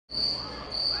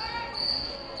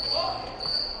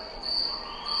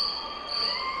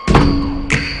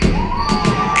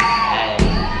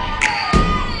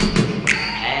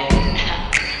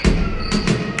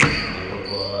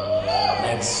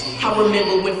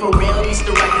for real, used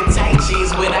to rock the tight jeans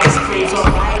with ice creams. Or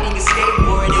riding a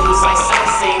skateboard, it was like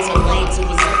sightseeing. So lame to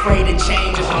was afraid to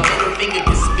change. If my middle finger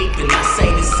could speak, then I say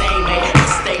the same. Hey, I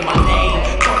state my name,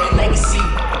 call me Legacy.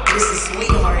 This is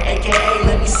Sweetheart, aka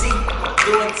Let Me See.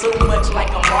 Doing too much like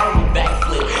a Marvel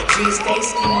backflip. Jeans stay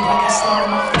skinny like I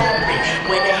started my fabric.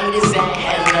 When the haters at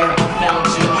Heather, I found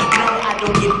you. No, I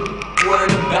don't get word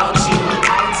about you.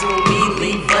 I do me,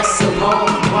 leave us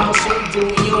alone. Why don't you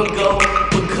do you and go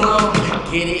become?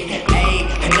 Get it? Hey,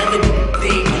 another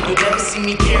thing. You'll never see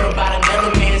me care about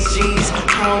another man's jeans.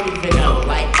 I don't even know.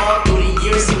 Like all through the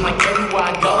years, seem like everywhere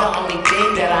I go, the only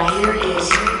thing that I hear is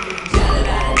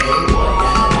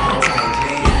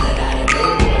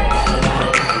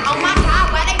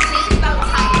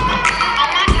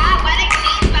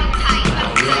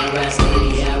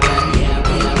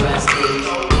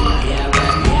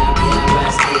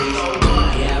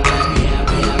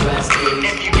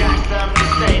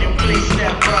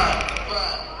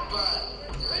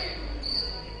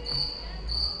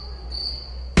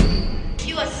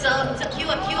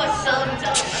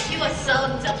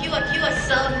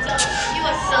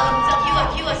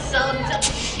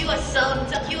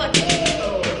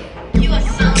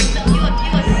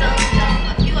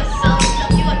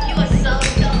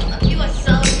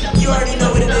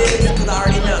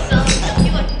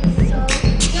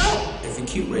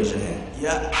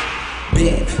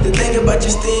the thing about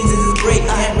your steeds is it's great.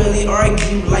 Can't really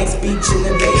argue like speech in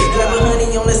the bay. Grab a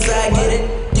honey on the side, get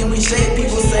it? Then we shade.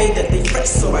 People say that they fresh,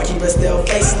 so I keep a stale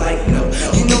face like no.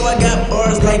 You know I got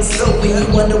bars like soap, and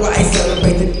you wonder why I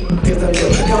celebrate the cause I'm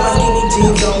dope. Got my skinny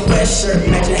jeans on, fresh shirt,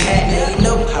 matching hat, now you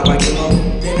know how